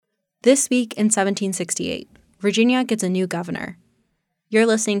This week in 1768, Virginia gets a new governor. You're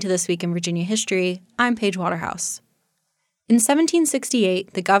listening to This Week in Virginia History. I'm Paige Waterhouse. In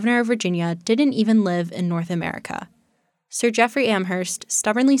 1768, the governor of Virginia didn't even live in North America. Sir Geoffrey Amherst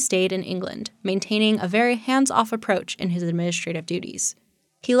stubbornly stayed in England, maintaining a very hands-off approach in his administrative duties.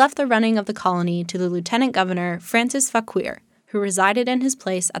 He left the running of the colony to the lieutenant governor Francis Fauquier, who resided in his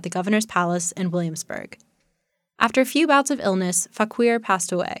place at the governor's palace in Williamsburg. After a few bouts of illness, Fauquier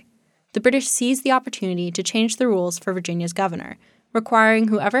passed away. The British seized the opportunity to change the rules for Virginia's governor, requiring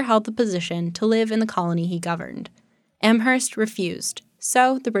whoever held the position to live in the colony he governed. Amherst refused,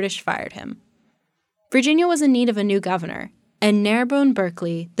 so the British fired him. Virginia was in need of a new governor, and Narbonne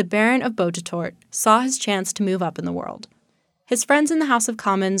Berkeley, the Baron of Botetourt, saw his chance to move up in the world. His friends in the House of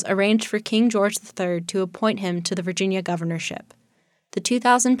Commons arranged for King George III to appoint him to the Virginia governorship. The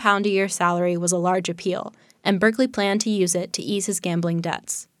 £2,000 a year salary was a large appeal, and Berkeley planned to use it to ease his gambling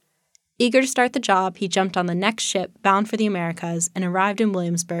debts. Eager to start the job, he jumped on the next ship bound for the Americas and arrived in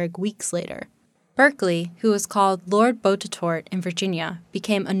Williamsburg weeks later. Berkeley, who was called Lord Botetourt in Virginia,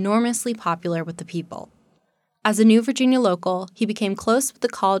 became enormously popular with the people. As a new Virginia local, he became close with the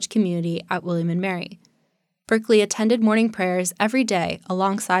college community at William and Mary. Berkeley attended morning prayers every day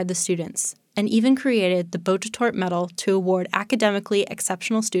alongside the students, and even created the Botetourt Medal to award academically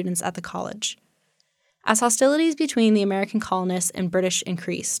exceptional students at the college. As hostilities between the American colonists and British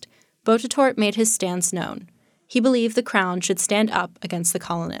increased, Botetourt made his stance known. He believed the crown should stand up against the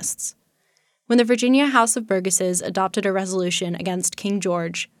colonists. When the Virginia House of Burgesses adopted a resolution against King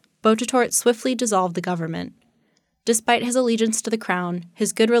George, Botetourt swiftly dissolved the government. Despite his allegiance to the crown,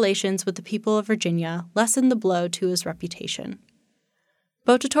 his good relations with the people of Virginia lessened the blow to his reputation.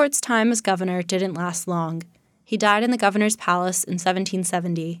 Botetourt's time as governor didn't last long. He died in the governor's palace in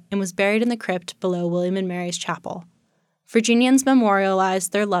 1770 and was buried in the crypt below William and Mary's chapel. Virginians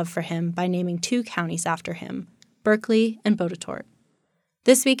memorialized their love for him by naming two counties after him, Berkley and Botetourt.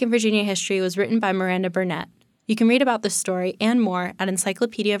 This Week in Virginia History was written by Miranda Burnett. You can read about this story and more at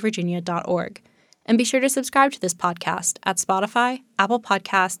encyclopediavirginia.org. And be sure to subscribe to this podcast at Spotify, Apple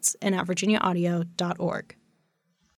Podcasts, and at virginiaaudio.org.